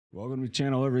Welcome to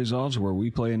Channel of Results, where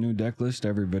we play a new deck list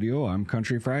every video. I'm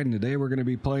Country Fried, and today we're going to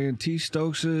be playing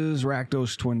TStokes'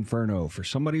 Rakdos Twinferno. For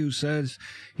somebody who says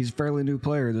he's a fairly new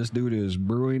player, this dude is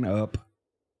brewing up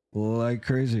like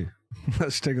crazy.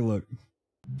 Let's take a look.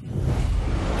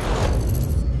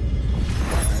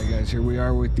 Alright guys, here we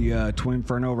are with the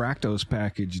Twinferno Rakdos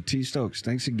package. TStokes,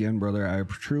 thanks again, brother. I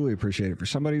truly appreciate it. For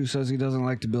somebody who says he doesn't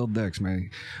like to build decks,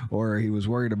 man, or he was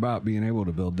worried about being able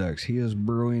to build decks, he is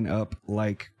brewing up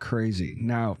like crazy.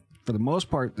 Now, for the most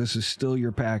part, this is still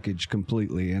your package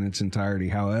completely in its entirety.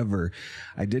 However,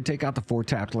 I did take out the 4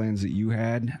 tapped lands that you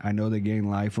had. I know they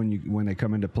gain life when they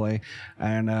come into play,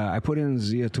 and I put in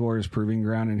Zeator's Proving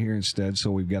Ground in here instead, so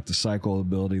we've got the cycle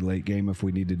ability late game if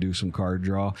we need to do some card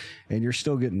draw, and you're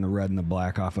still getting the red and the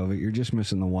black off of it. You're just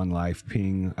missing the 1 life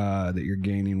ping that you're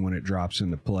gaining when it drops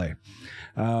into play.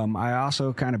 I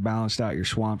also kind of balanced out your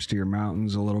swamps to your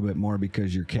mountains a little bit more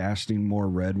because you're casting more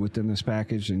red within this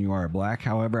package than you are black.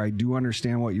 However, I do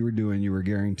understand what you were doing. You were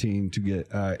guaranteeing to get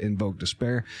Invoke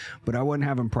Despair, but I wasn't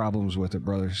having problems with it,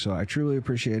 brother. So I truly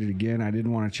appreciate it. Again, I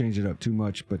didn't want to change it up too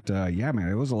much, but yeah, man,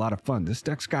 it was a lot of fun. This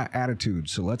deck's got attitude,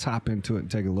 so let's hop into it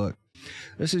and take a look.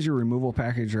 This is your removal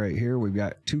package right here. We've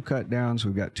got 2 cut downs.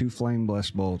 We've got 2 flame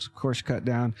blessed bolts. Of course, cut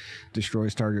down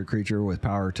destroys target creature with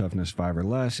power toughness 5 or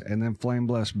less, and then flame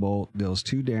blessed bolt deals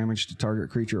 2 damage to target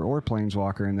creature or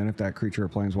planeswalker, and then if that creature or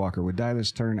planeswalker would die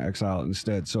this turn, exile it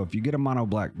instead. So if you get a mono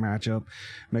black matchup,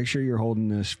 make sure you're holding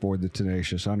this for the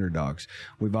tenacious underdogs.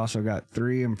 We've also got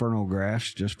 3 infernal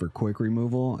grasps just for quick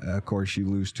removal. Of course, you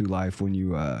lose 2 life when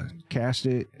you cast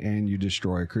it, and you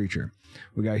destroy a creature.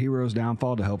 We got Hero's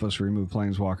Downfall to help us remove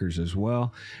planeswalkers as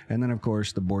well. And then, of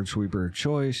course, the board sweeper of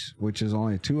choice, which is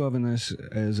only 2 of in this,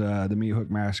 is the Meat Hook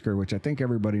Massacre, which I think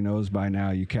everybody knows by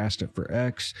now. You cast it for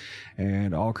X,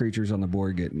 and all creatures on the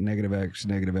board get -X,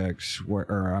 -X,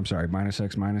 or I'm sorry, -X,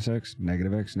 -X,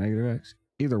 -X, -X.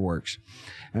 Either works.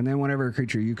 And then whenever a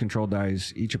creature you control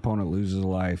dies, each opponent loses a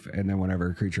life. And then whenever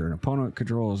a creature an opponent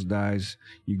controls dies,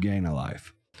 you gain a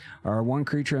life. Our 1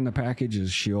 creature in the package is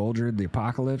Sheoldred the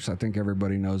Apocalypse. I think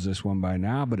everybody knows this one by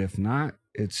now, but if not,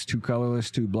 it's 2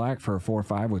 colorless, 2 black for a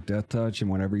 4/5 with Death Touch,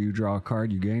 and whenever you draw a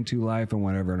card, you gain 2 life, and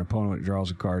whenever an opponent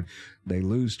draws a card, they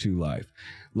lose 2 life.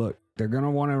 Look, they're going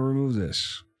to want to remove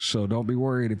this, so don't be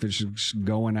worried if it's just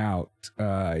going out.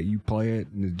 You play it,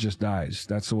 and it just dies.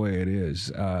 That's the way it is.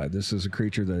 This is a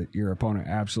creature that your opponent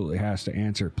absolutely has to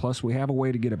answer. Plus, we have a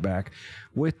way to get it back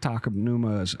with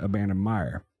Takenuma's Abandoned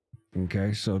Mire.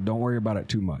 Okay, so don't worry about it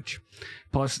too much.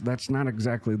 Plus, that's not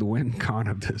exactly the win con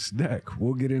of this deck.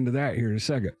 We'll get into that here in a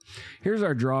second. Here's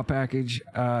our draw package.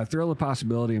 Thrill of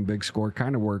Possibility and Big Score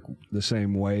kind of work the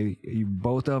same way.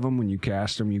 Both of them, when you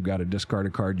cast them, you've got to discard a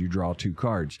card, you draw 2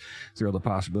 cards. Thrill of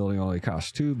Possibility only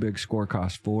costs 2, Big Score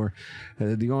costs 4.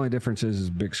 The only difference is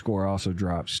Big Score also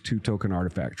drops 2 token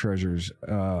artifact treasures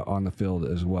on the field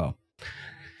as well.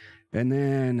 And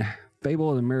then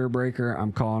Fable of the Mirror Breaker,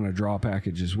 I'm calling a draw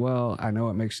package as well. I know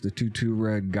it makes the 2/2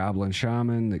 red Goblin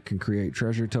Shaman that can create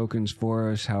treasure tokens for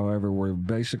us. However, we're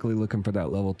basically looking for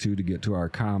that level 2 to get to our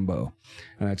combo.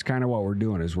 And that's kind of what we're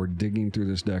doing, is we're digging through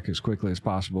this deck as quickly as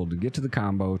possible to get to the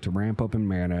combo, to ramp up in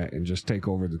mana, and just take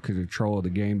over the control of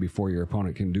the game before your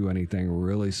opponent can do anything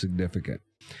really significant.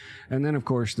 And then, of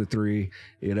course, the 3,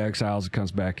 it exiles, it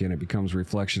comes back in, it becomes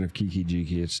Reflection of Kiki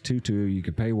Jiki. It's 2/2, you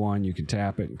can pay 1, you can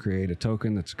tap it and create a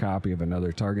token that's a copy of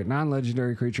another target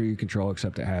non-legendary creature you control,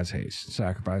 except it has haste.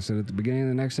 Sacrifice it at the beginning of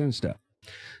the next end step.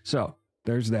 So,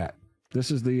 there's that. This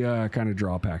is the kind of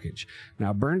draw package.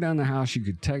 Now, Burn Down the House you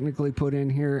could technically put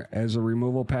in here as a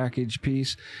removal package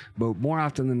piece, but more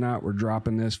often than not, we're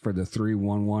dropping this for the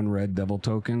 3/1/1 red devil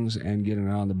tokens and getting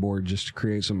it on the board just to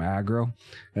create some aggro.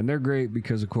 And they're great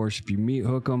because, of course, if you Meat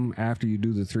Hook them after you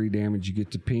do the 3 damage, you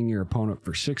get to ping your opponent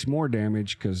for 6 more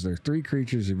damage because they're 3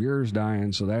 creatures of yours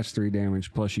dying, so that's 3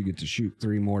 damage, plus you get to shoot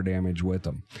 3 more damage with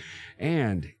them.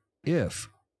 And if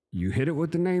you hit it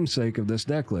with the namesake of this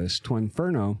deck list,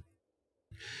 Twinferno,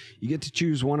 you get to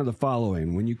choose one of the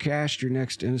following. When you cast your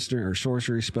next instant or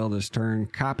sorcery spell this turn,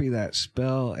 copy that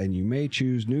spell, and you may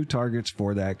choose new targets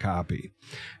for that copy.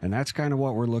 And that's kind of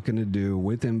what we're looking to do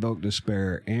with Invoke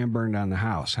Despair and Burn Down the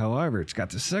House. However, it's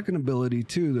got the second ability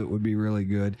too that would be really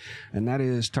good, and that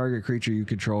is target creature you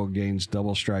control gains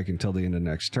double strike until the end of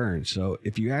next turn. So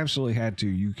if you absolutely had to,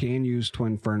 you can use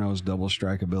Twinferno's double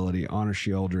strike ability on a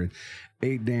Sheoldred.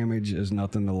 8 damage is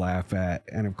nothing to laugh at.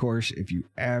 And of course, if you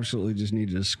absolutely just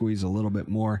needed to squeeze a little bit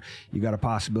more, you got a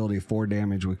possibility of 4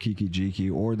 damage with Kiki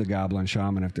Jiki or the Goblin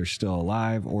Shaman if they're still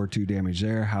alive, or 2 damage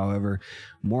there. However,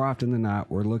 more often than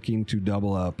not, we're looking to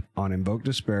double up on Invoke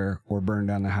Despair or Burn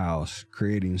Down the House,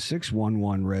 creating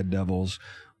 6/1/1 red devils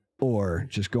or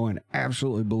just going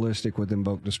absolutely ballistic with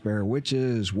Invoke Despair, which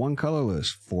is 1 colorless,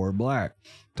 4 black.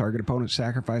 Target opponent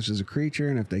sacrifices a creature,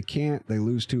 and if they can't, they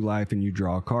lose 2 life and you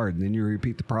draw a card. And then you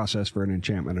repeat the process for an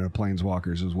enchantment and a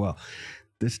planeswalkers as well.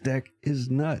 This deck is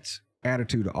nuts.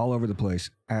 Attitude all over the place.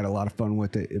 I had a lot of fun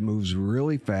with it. It moves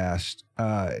really fast.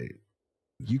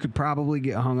 You could probably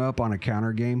get hung up on a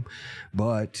counter game,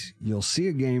 but you'll see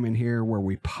a game in here where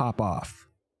we pop off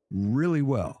really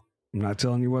well. I'm not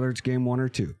telling you whether it's game 1 or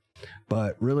 2,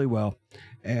 but really well.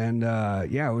 And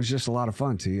yeah, it was just a lot of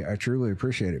fun, T. I truly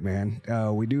appreciate it, man.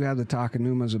 We do have the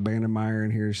Takanuma's Abandoned Mire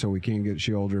in here, so we can get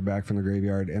Sheoldred back from the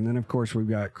graveyard. And then, of course, we've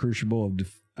got Crucible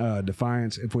of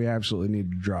Defiance if we absolutely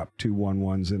need to drop 2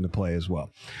 1/1s into play as well.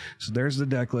 So there's the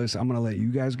deck list. I'm going to let you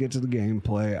guys get to the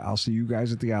gameplay. I'll see you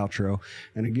guys at the outro.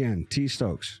 And again,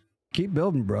 T-Stokes, keep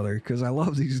building, brother, because I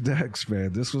love these decks,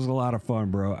 man. This was a lot of fun,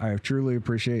 bro. I truly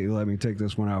appreciate you letting me take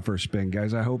this one out for a spin.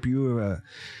 Guys, I hope you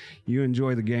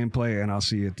enjoy the gameplay, and I'll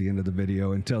see you at the end of the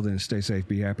video. Until then, stay safe,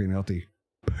 be happy, and healthy.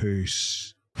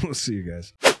 Peace. We'll see you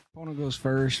guys. Opponent goes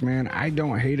first, man. I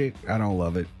don't hate it. I don't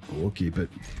love it. We'll keep it.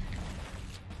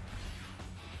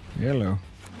 Hello.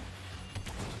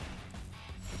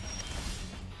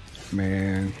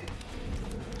 Man.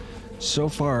 So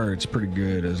far, it's pretty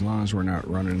good as long as we're not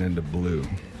running into blue.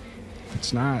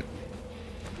 It's not.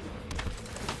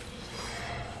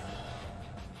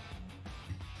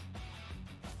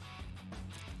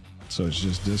 So it's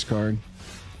just discard.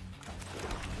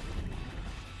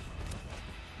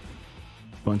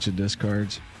 Bunch of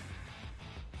discards.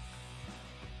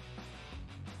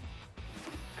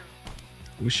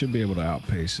 We should be able to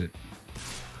outpace it.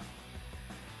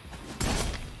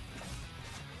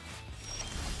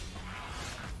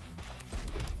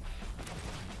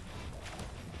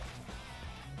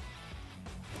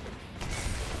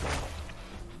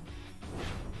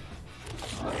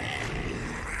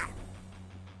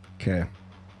 Okay.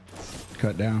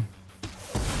 Cut down.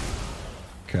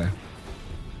 Okay.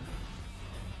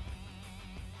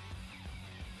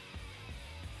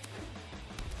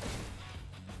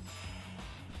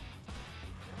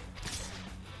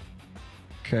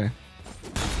 Okay.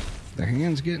 The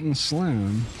hand's getting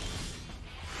slim.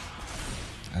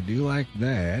 I do like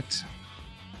that.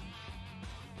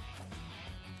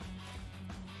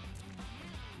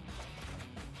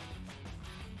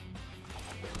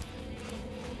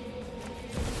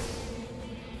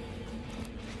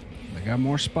 They got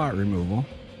more spot removal.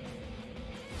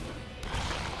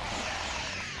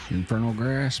 Infernal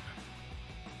Grasp.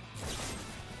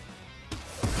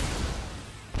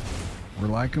 We're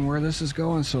liking where this is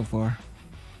going so far.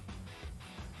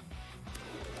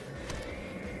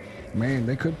 Man,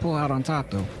 they could pull out on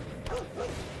top though.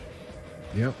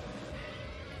 Yep.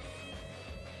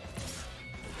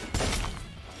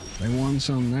 They won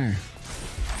some there.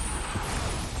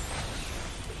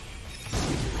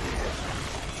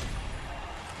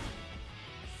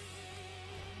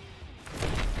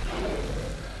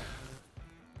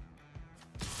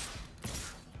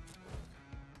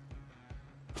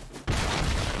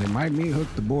 They might meat hook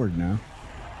the board now.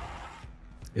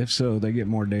 If so, they get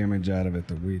more damage out of it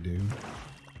than we do.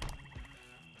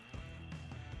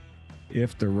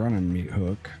 If they're running meat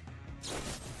hook.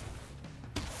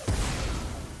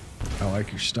 I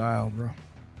like your style, bro.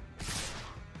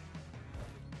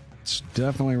 It's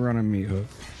definitely running meat hook.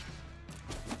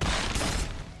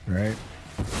 Right?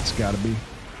 It's gotta be.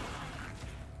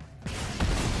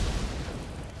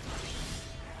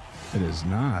 It is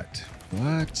not.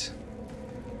 What?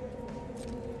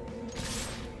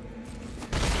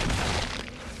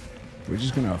 We're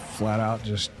just gonna flat out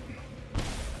just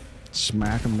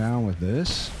smack them down with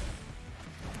this.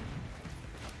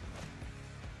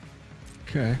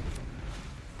 Okay.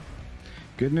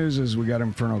 Good news is we got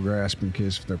Infernal Grasp in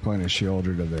case if they're playing a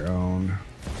Sheoldred of their own.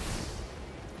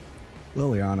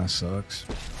 Liliana sucks.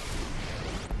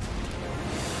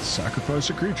 Sacrifice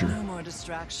a creature. No more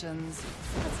distractions.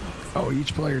 Oh,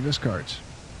 each player discards.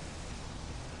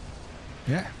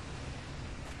 Yeah.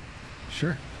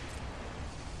 Sure.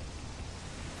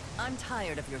 I'm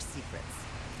tired of your secrets.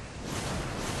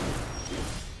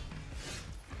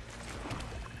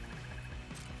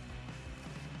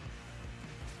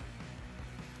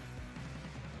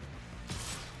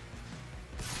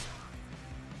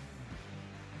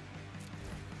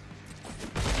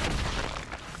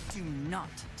 Do not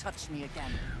touch me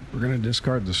again. We're going to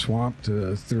discard the swamp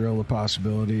to thrill the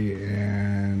possibility,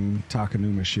 and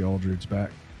Takanuma Sheoldred's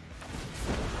back.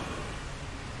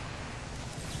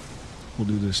 We'll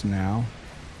do this now.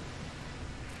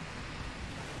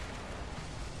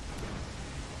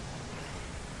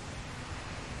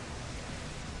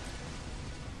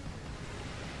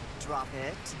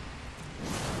 pit.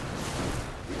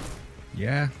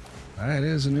 Yeah, that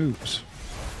is an oops.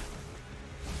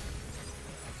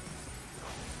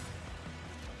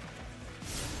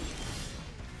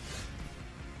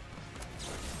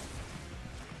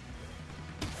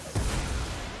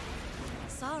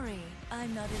 Sorry,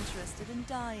 I'm not interested in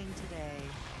dying today.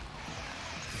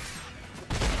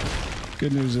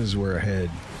 Good news is we're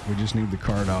ahead. We just need the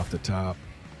card off the top.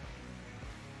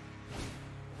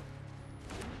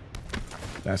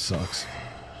 That sucks.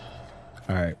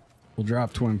 Alright, we'll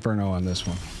drop Twinferno on this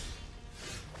one.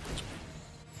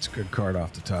 It's a good card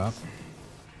off the top.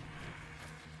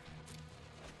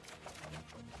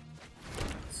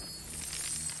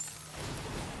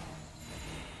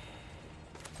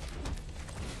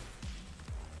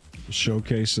 We'll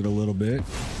showcase it a little bit,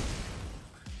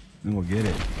 then we'll get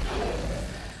it.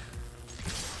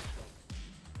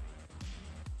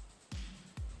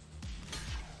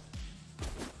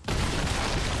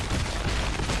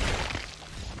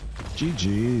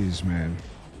 GG's, man.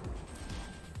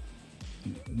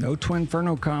 No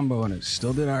Twinferno combo and it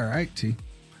still did all right, T.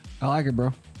 I like it,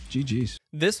 bro. GG's.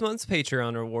 This month's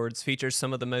Patreon rewards feature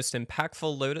some of the most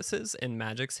impactful Lotuses in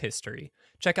Magic's history.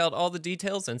 Check out all the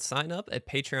details and sign up at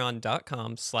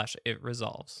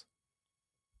patreon.com/itresolves.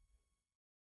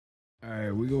 All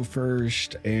right, we go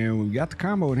first, and we've got the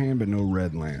combo in hand, but no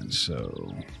red lands,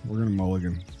 so we're gonna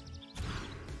mulligan.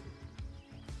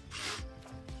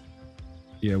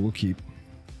 Yeah, we'll keep.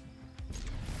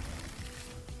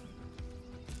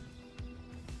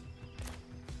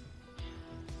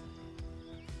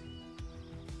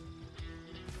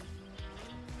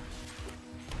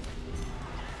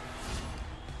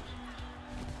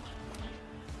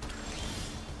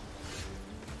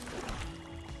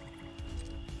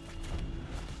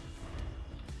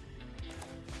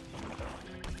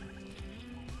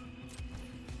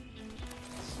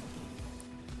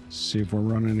 See if we're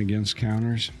running against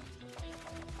counters.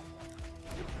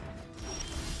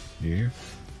 Yeah.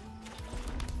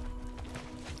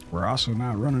 We're also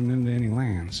not running into any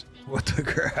lands. What the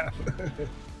crap?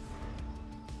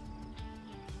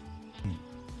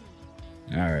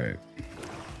 All right.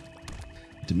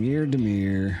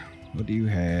 Demir, what do you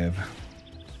have?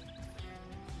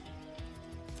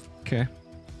 Okay.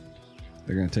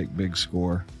 They're gonna take big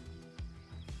score.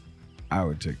 I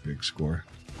would take big score.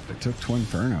 They took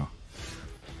Twinferno.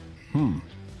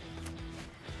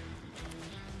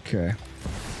 Okay.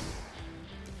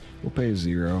 We'll pay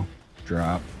 0.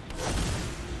 Drop.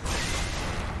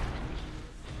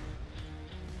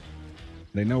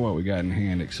 They know what we got in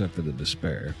hand except for the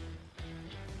Despair.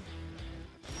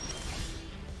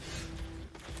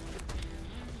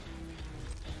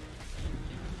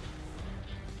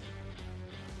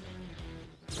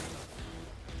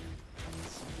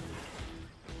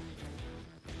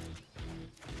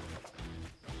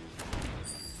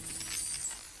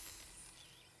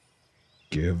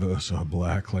 Give us a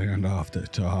black land off the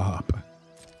top.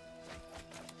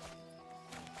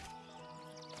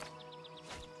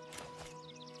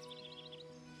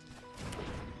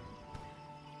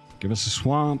 Give us a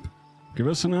swamp. Give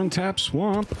us an untapped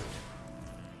swamp.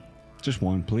 Just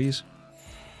one, please.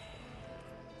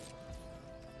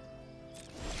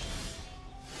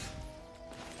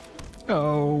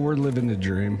 Oh, we're living the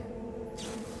dream.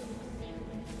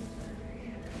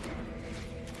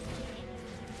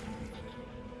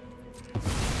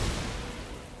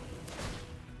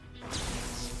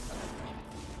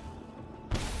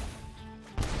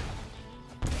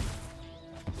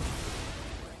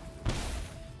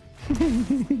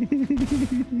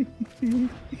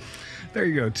 There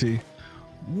you go, T.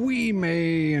 We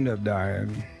may end up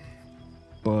dying,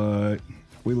 but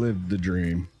we lived the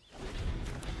dream.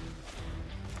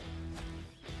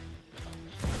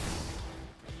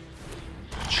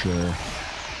 Sure.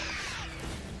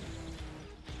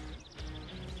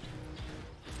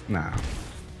 Nah,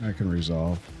 I can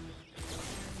resolve.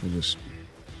 We'll just...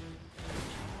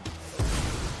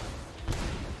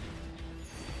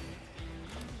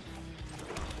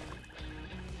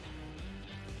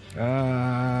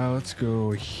 let's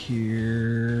go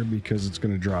here because it's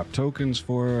going to drop tokens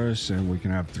for us and we can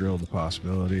have Thrill the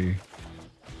Possibility.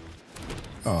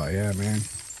 Oh, yeah, man.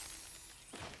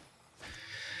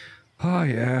 Oh,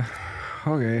 yeah.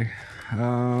 Okay.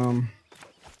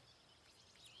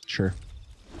 Sure.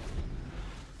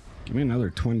 Give me another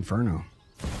Twinferno.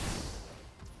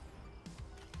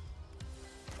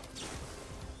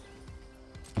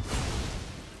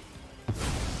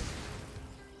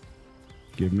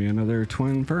 Give me another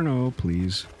Twinferno,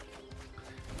 please.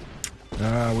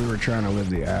 We were trying to live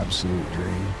the absolute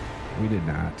dream. We did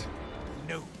not.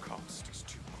 No cost is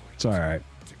too great. It's all right.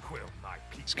 To quell my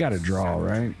It's got to draw,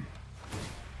 right?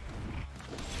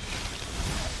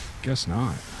 Guess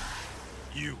not.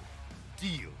 You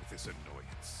deal with this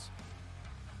annoyance.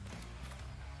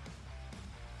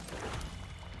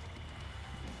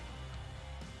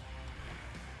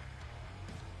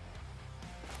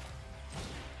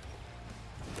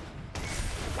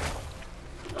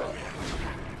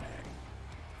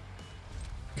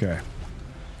 Okay.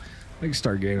 They can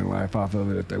start gaining life off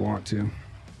of it if they want to.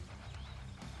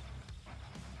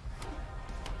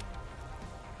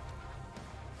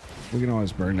 We can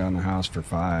always burn down the house for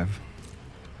 5.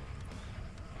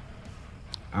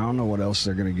 I don't know what else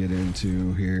they're going to get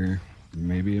into here.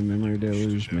 Maybe a Memory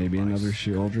Deluge, maybe another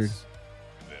Shieldred.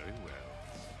 Very well.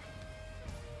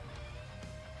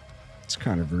 It's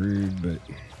kind of rude, but...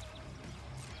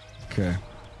 Okay.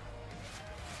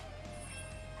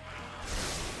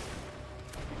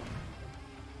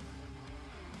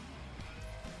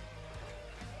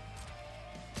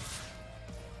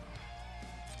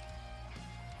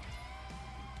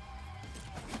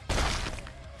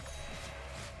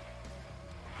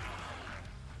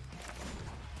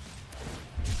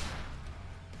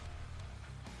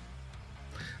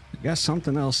 Got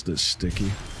something else that's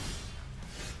sticky.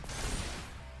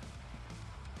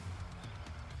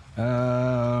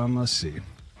 Let's see.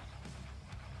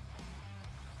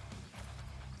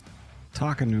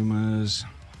 Takanumas.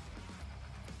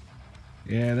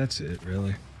 Yeah, that's it,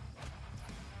 really.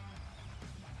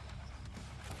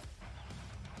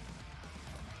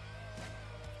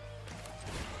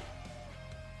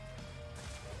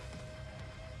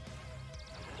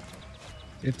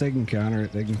 If they can counter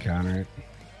it, they can counter it.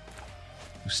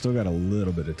 We've still got a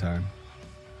little bit of time.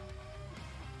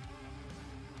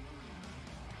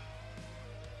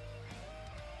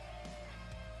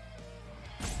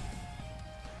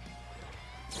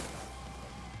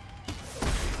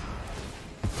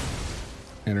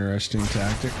 Interesting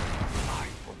tactic. I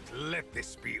won't let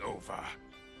this be over.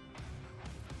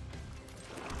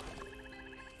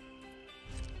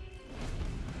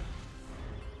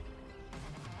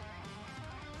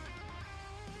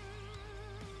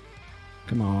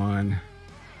 Come on.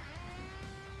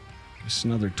 Just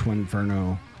another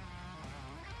Twinferno.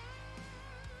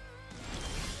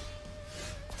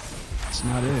 That's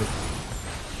not it.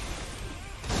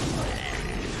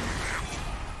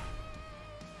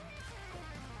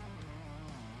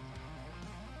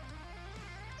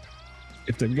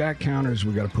 If they've got counters,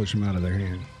 we got to push them out of their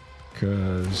hand.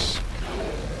 Because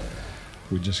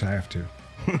we just have to.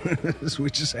 We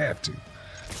just have to.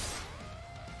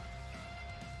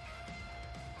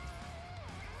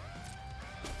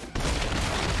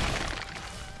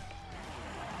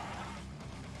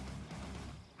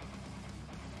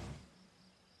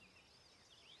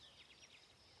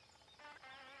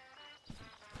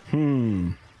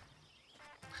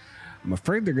 I'm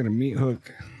afraid they're going to meat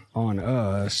hook on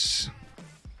us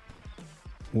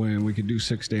when we could do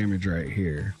 6 damage right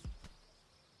here.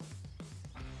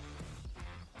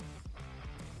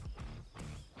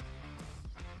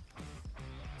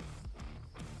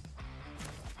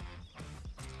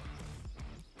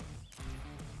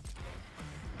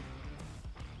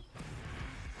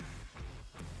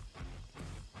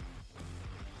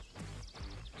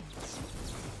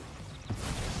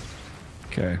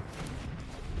 Okay.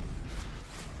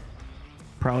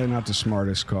 Probably not the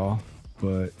smartest call,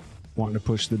 but wanting to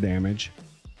push the damage.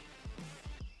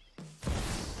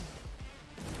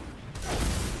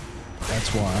 That's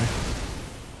why.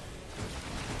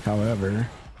 However,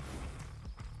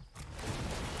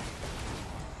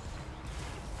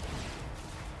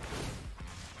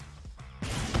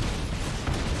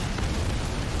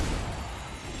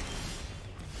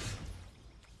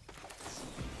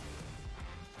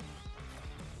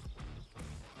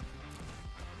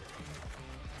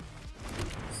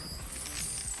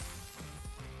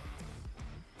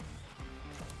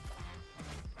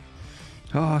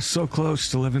 oh, so close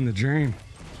to living the dream.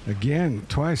 Again,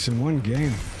 twice in one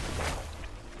game.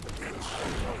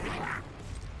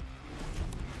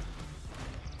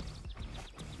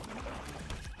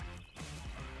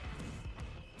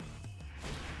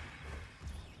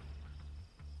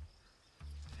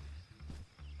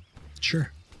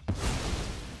 Sure.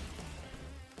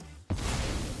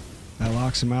 That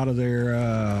locks them out of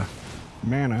their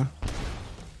mana.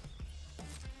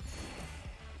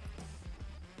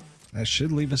 That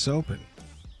should leave us open.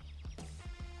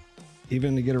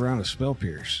 Even to get around a Spell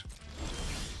Pierce.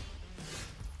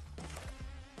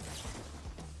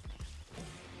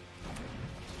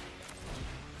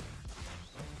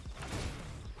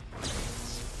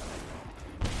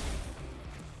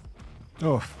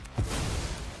 Oof.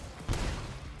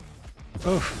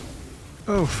 Oof.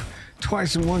 Oh,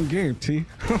 twice in one game, T.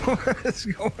 What is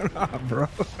going on, bro?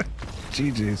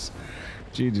 GG's.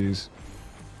 GG's.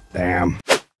 Damn.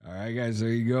 All right, guys, there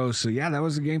you go. So, yeah, that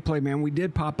was the gameplay, man. We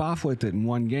did pop off with it in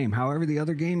one game. However, the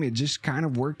other game, it just kind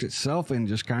of worked itself and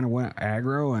just kind of went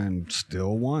aggro and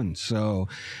still won. So,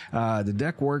 the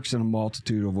deck works in a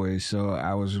multitude of ways. So,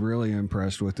 I was really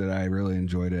impressed with it. I really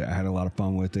enjoyed it. I had a lot of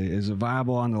fun with it. Is it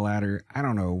viable on the ladder? I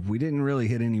don't know. We didn't really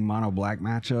hit any mono black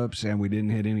matchups, and we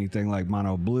didn't hit anything like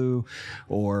mono blue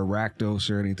or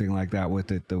Rakdos or anything like that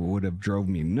with it that would have drove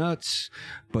me nuts.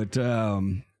 But,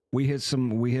 we hit a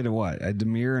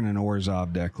Dimir and an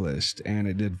Orzhov deck list, and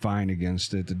it did fine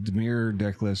against it. The Dimir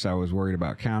deck list, I was worried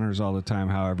about counters all the time.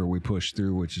 However, we pushed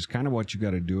through, which is kind of what you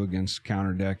got to do against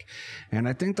counter deck. And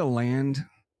I think the land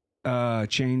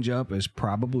change up is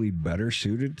probably better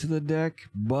suited to the deck,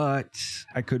 but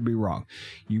I could be wrong.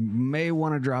 You may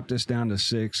want to drop this down to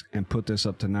 6 and put this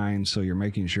up to 9, so you're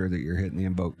making sure that you're hitting the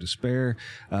Invoke Despair.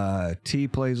 T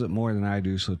plays it more than I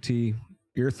do, so T,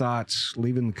 your thoughts,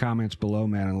 leave in the comments below,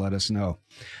 man, and let us know.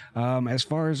 As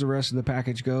far as the rest of the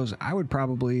package goes, I would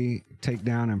probably take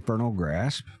down Infernal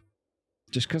Grasp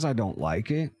just because I don't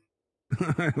like it.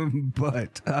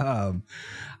 But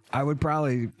I would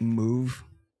probably move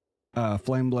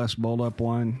Flame Blessed Bolt up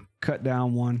 1, cut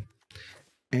down 1,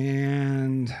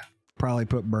 and probably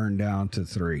put Burn down to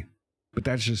 3. But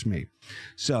that's just me.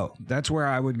 So that's where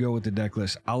I would go with the deck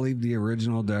list. I'll leave the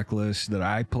original deck list that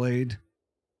I played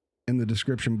in the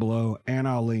description below, and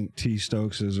I'll link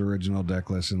TStokes' original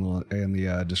deck list in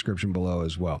the description below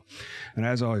as well. And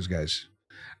as always, guys,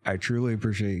 I truly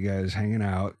appreciate you guys hanging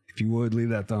out. If you would, leave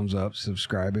that thumbs up,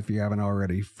 subscribe if you haven't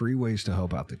already. Free ways to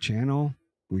help out the channel.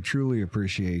 We truly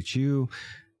appreciate you,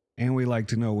 and we like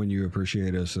to know when you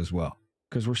appreciate us as well,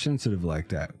 because we're sensitive like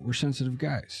that. We're sensitive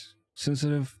guys.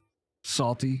 Sensitive,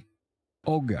 salty,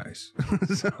 old guys.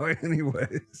 So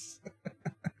anyways,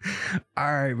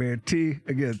 all right, man. T,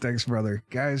 again, thanks, brother.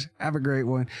 Guys, have a great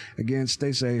one. Again,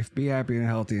 stay safe, be happy and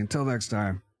healthy. Until next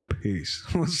time, peace.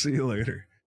 We'll see you later.